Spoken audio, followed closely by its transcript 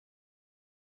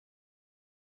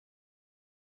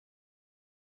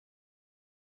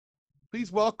Please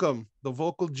welcome the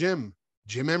vocal Jim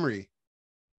Emery.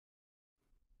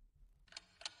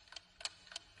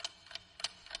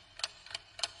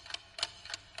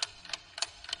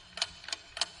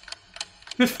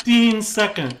 15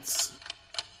 seconds.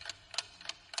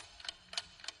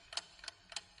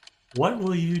 What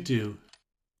will you do?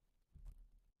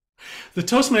 The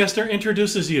Toastmaster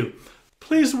introduces you.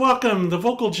 Please welcome the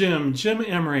vocal Jim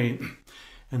Emery.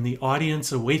 And the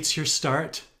audience awaits your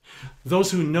start.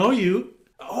 Those who know you,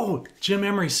 oh, Jim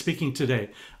Emery speaking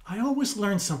today. I always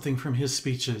learn something from his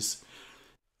speeches.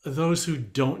 Those who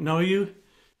don't know you,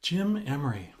 Jim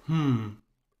Emery.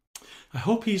 I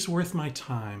hope he's worth my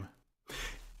time.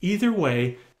 Either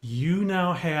way, you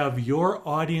now have your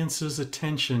audience's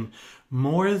attention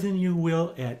more than you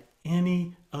will at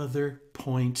any other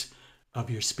point of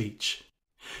your speech.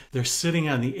 They're sitting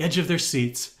on the edge of their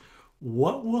seats.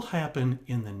 What will happen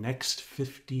in the next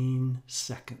 15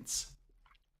 seconds?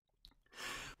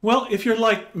 Well, if you're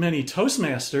like many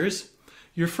Toastmasters,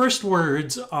 your first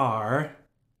words are,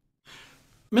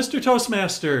 Mr.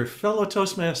 Toastmaster, fellow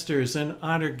Toastmasters, and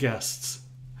honored guests.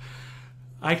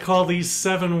 I call these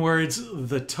 7 words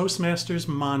the Toastmasters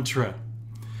mantra.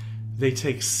 They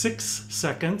take 6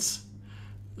 seconds,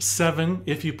 7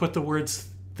 if you put the words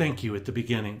thank you at the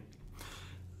beginning.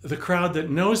 The crowd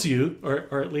that knows you,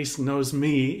 or at least knows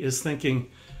me, is thinking,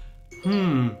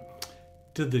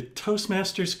 did the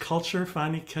Toastmasters culture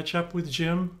finally catch up with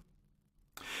Jim?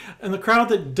 And the crowd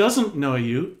that doesn't know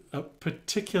you,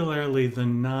 particularly the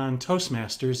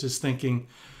non-Toastmasters, is thinking,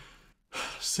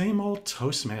 same old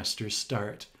Toastmasters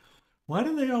start. Why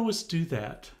do they always do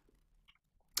that?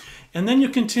 And then you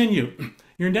continue.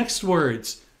 Your next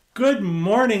words, good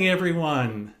morning,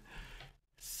 everyone.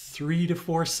 3 to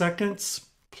 4 seconds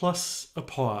plus a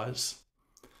pause.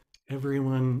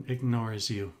 Everyone ignores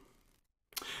you.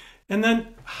 And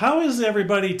then, how is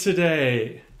everybody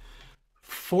today?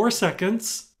 4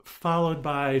 seconds followed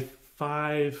by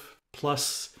 5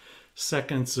 plus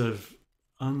seconds of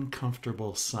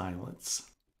uncomfortable silence.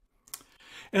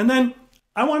 And then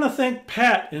I want to thank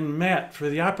Pat and Matt for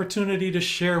the opportunity to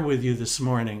share with you this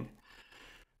morning.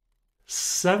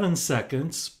 7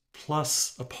 seconds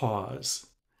plus a pause.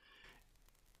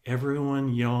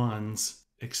 Everyone yawns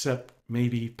except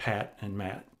maybe Pat and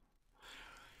Matt.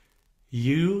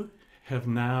 You have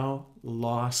now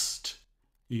lost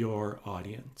your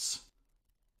audience.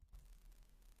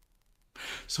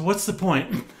 So what's the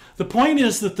point? The point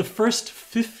is that the first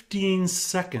 15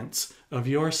 seconds of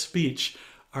your speech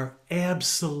are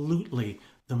absolutely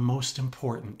the most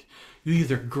important. You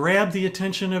either grab the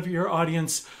attention of your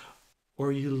audience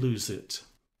or you lose it.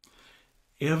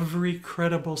 Every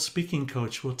credible speaking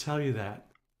coach will tell you that.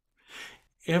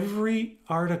 Every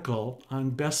article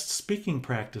on best speaking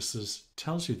practices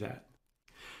tells you that.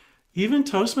 Even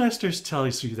Toastmasters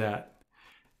tells you that.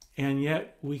 And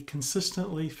yet we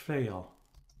consistently fail.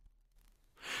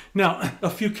 Now, a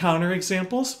few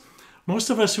counterexamples. Most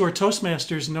of us who are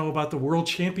Toastmasters know about the World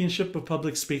Championship of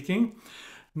Public Speaking.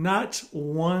 Not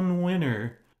one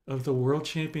winner of the World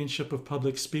Championship of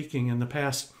Public Speaking in the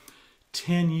past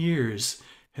 10 years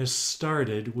has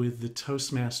started with the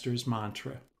Toastmasters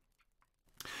mantra.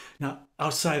 Now,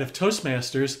 outside of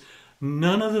Toastmasters,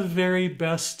 none of the very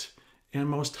best and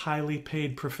most highly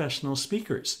paid professional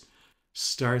speakers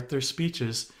start their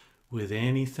speeches with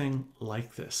anything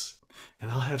like this.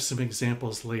 And I'll have some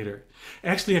examples later.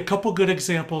 Actually, a couple good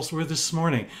examples were this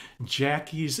morning.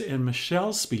 Jackie's and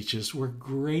Michelle's speeches were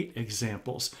great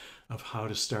examples of how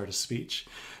to start a speech.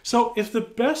 So if the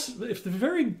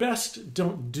very best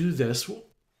don't do this,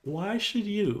 why should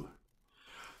you?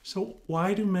 So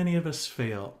why do many of us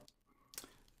fail?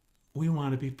 We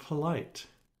want to be polite.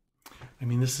 I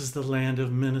mean, this is the land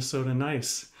of Minnesota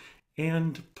nice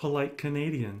and polite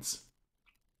Canadians.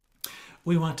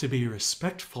 We want to be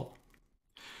respectful.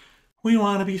 We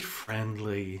want to be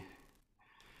friendly.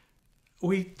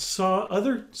 We saw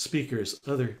other speakers,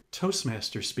 other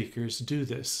Toastmaster speakers do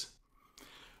this.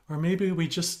 Or maybe we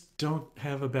just don't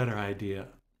have a better idea.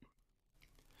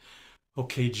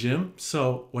 Okay, Jim,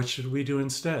 so what should we do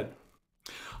instead?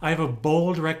 I have a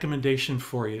bold recommendation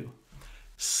for you.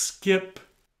 Skip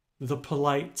the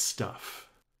polite stuff.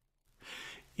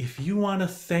 If you want to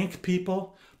thank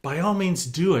people, by all means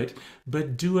do it,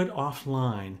 but do it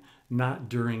offline, not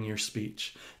during your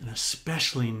speech, and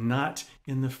especially not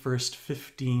in the first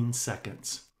 15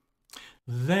 seconds.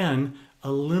 Then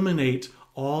eliminate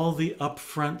all the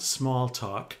upfront small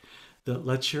talk that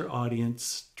lets your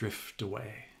audience drift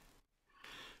away.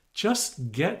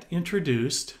 Just get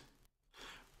introduced,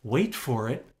 wait for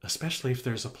it, especially if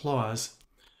there's applause,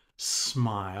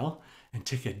 smile, and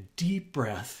take a deep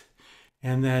breath,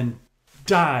 and then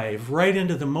dive right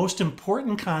into the most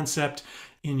important concept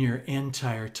in your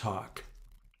entire talk.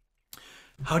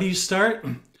 How do you start?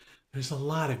 There's a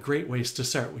lot of great ways to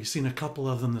start. We've seen a couple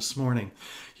of them this morning.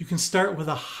 You can start with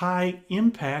a high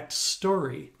impact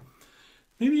story.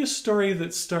 Maybe a story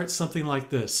that starts something like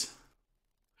this.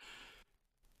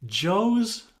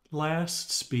 Joe's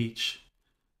last speech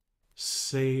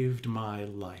saved my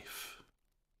life.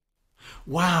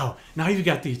 Wow, now you've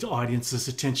got the audience's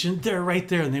attention. They're right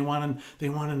there and they want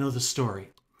to know the story.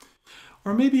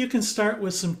 Or maybe you can start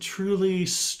with some truly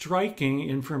striking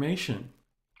information.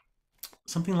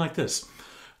 Something like this.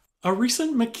 A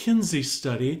recent McKinsey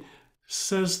study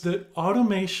says that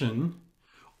automation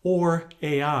or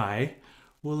AI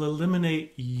will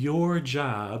eliminate your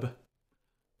job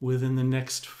within the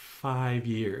next 5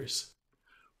 years.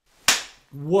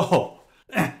 Whoa!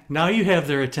 Now you have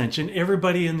their attention.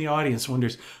 Everybody in the audience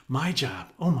wonders, my job,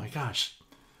 oh my gosh.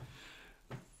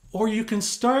 Or you can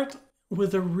start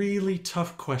with a really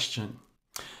tough question.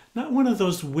 Not one of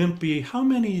those wimpy, how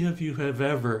many of you have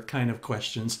ever kind of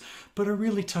questions, but a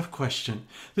really tough question.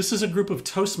 This is a group of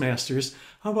Toastmasters.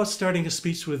 How about starting a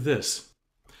speech with this?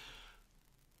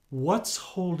 What's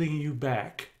holding you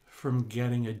back from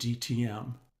getting a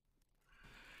DTM?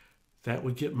 That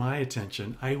would get my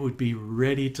attention. I would be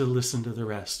ready to listen to the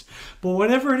rest. But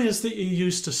whatever it is that you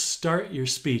use to start your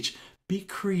speech, be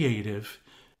creative,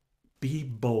 be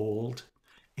bold,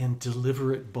 and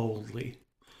deliver it boldly.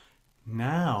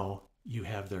 Now you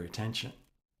have their attention.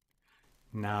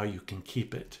 Now you can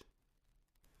keep it.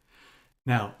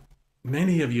 Now,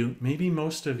 many of you, maybe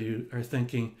most of you, are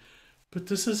thinking, but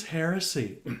this is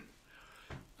heresy.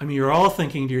 I mean, you're all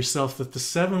thinking to yourself that the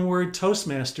 7-word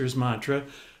Toastmasters mantra,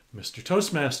 Mr.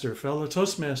 Toastmaster, fellow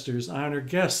Toastmasters, honored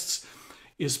guests,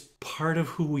 is part of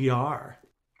who we are.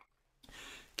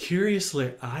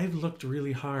 Curiously, I've looked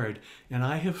really hard and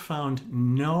I have found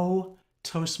no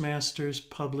Toastmasters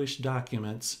published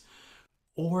documents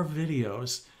or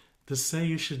videos that say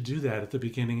you should do that at the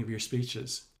beginning of your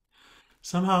speeches.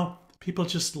 Somehow people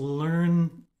just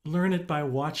learn it by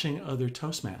watching other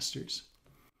Toastmasters.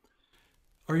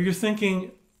 Or you're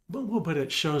thinking, well, but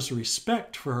it shows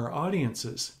respect for our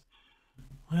audiences.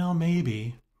 Well,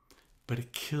 maybe, but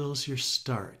it kills your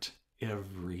start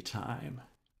every time.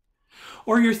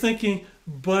 Or you're thinking,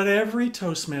 but every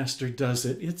Toastmaster does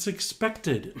it. It's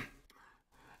expected.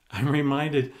 I'm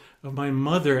reminded of my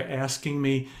mother asking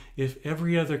me if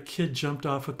every other kid jumped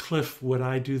off a cliff, would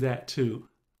I do that too?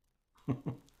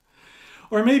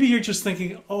 Or maybe you're just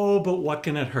thinking, oh, but what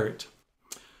can it hurt?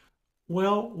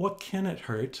 Well, what can it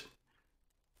hurt?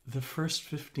 The first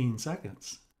 15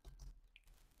 seconds.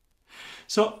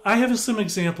 So I have some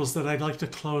examples that I'd like to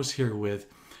close here with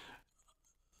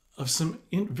of some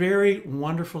very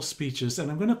wonderful speeches, and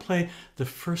I'm going to play the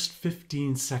first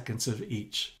 15 seconds of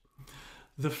each.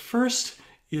 The first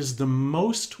is the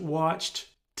most watched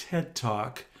TED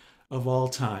Talk of all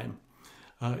time.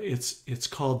 It's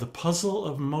called The Puzzle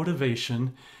of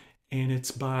Motivation, and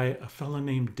it's by a fellow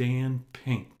named Dan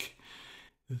Pink.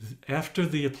 After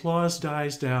the applause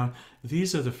dies down,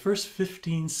 these are the first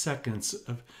 15 seconds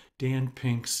of Dan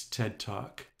Pink's TED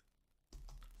Talk.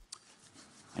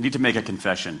 I need to make a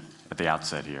confession at the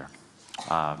outset here.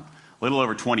 A little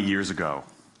over 20 years ago,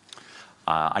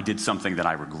 I did something that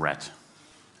I regret.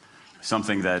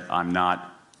 Something that I'm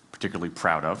not particularly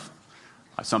proud of.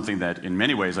 Something that in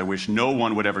many ways I wish no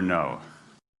one would ever know.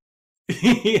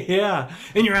 Yeah,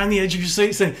 and you're on the edge of your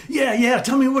seat saying, yeah,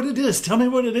 tell me what it is, tell me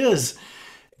what it is.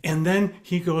 And then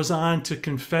he goes on to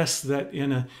confess that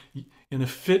in a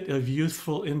fit of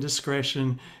youthful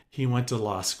indiscretion, he went to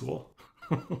law school.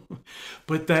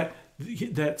 But that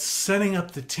setting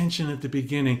up the tension at the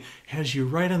beginning has you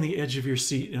right on the edge of your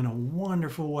seat in a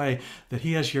wonderful way that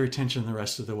he has your attention the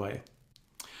rest of the way.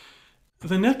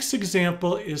 The next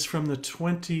example is from the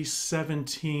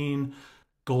 2017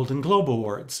 Golden Globe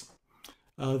Awards.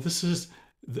 This is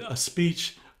a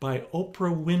speech by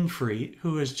Oprah Winfrey,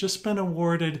 who has just been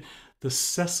awarded the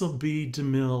Cecil B.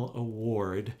 DeMille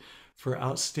Award for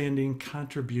outstanding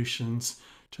contributions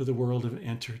to the world of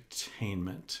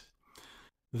entertainment.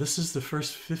 This is the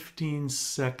first 15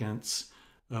 seconds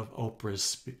of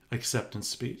Oprah's acceptance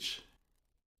speech.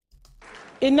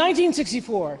 In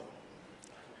 1964,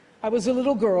 I was a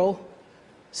little girl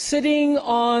sitting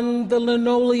on the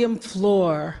linoleum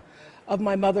floor of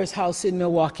my mother's house in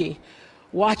Milwaukee,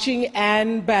 watching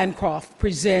Anne Bancroft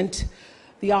present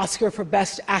the Oscar for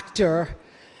Best Actor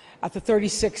at the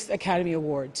 36th Academy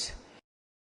Awards.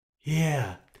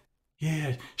 Yeah,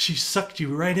 she sucked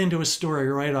you right into a story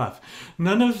right off.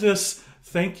 None of this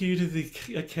Thank you to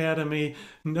the Academy.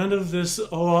 None of this,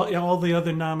 oh, all the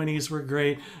other nominees were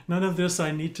great. None of this,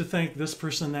 I need to thank this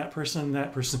person, that person,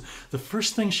 that person. The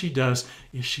first thing she does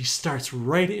is she starts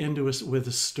right into us with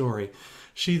a story.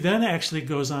 She then actually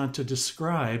goes on to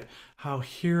describe how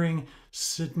hearing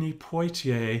Sidney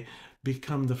Poitier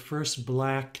become the first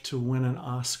black to win an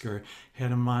Oscar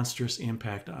had a monstrous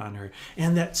impact on her.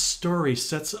 And that story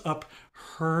sets up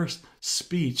her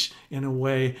speech in a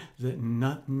way that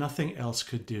nothing else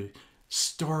could do.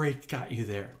 Story got you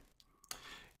there.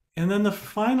 And then the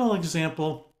final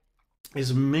example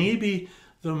is maybe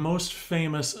the most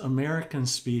famous American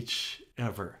speech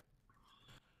ever.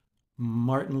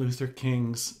 Martin Luther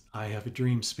King's I Have a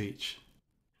Dream speech.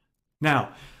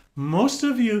 Now, most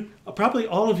of you, probably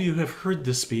all of you, have heard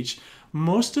this speech.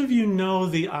 Most of you know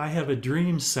the I Have a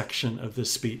Dream section of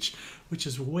this speech, which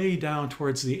is way down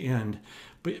towards the end.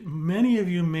 But many of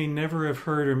you may never have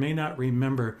heard or may not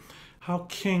remember how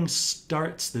King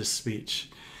starts this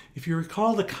speech. If you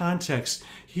recall the context,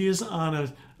 he is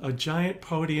on a giant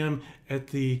podium at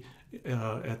the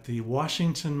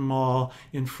Washington Mall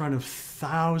in front of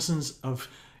thousands of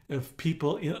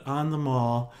people on the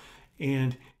mall,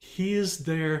 and he is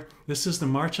there. This is the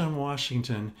March on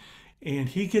Washington, and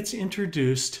he gets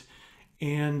introduced,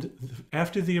 and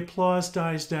after the applause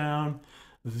dies down,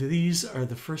 these are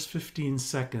the first 15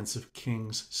 seconds of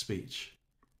King's speech.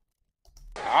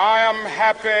 I am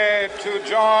happy to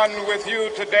join with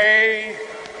you today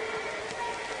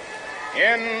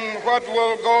in what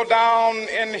will go down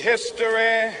in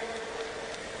history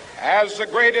as the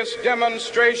greatest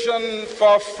demonstration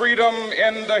for freedom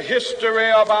in the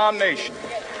history of our nation.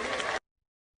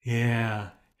 Yeah,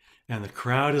 and the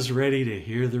crowd is ready to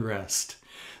hear the rest.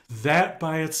 That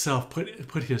by itself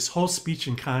put his whole speech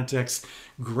in context,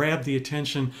 grabbed the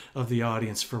attention of the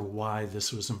audience for why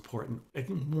this was important. A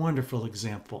wonderful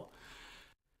example.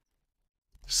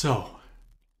 So,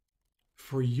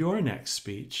 for your next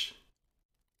speech,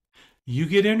 you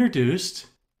get introduced.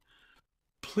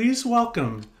 Please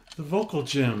welcome the vocal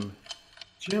Jim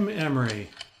Emery.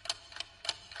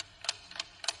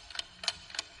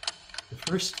 The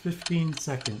first 15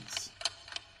 seconds.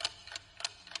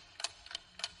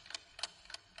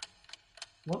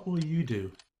 What will you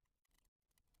do?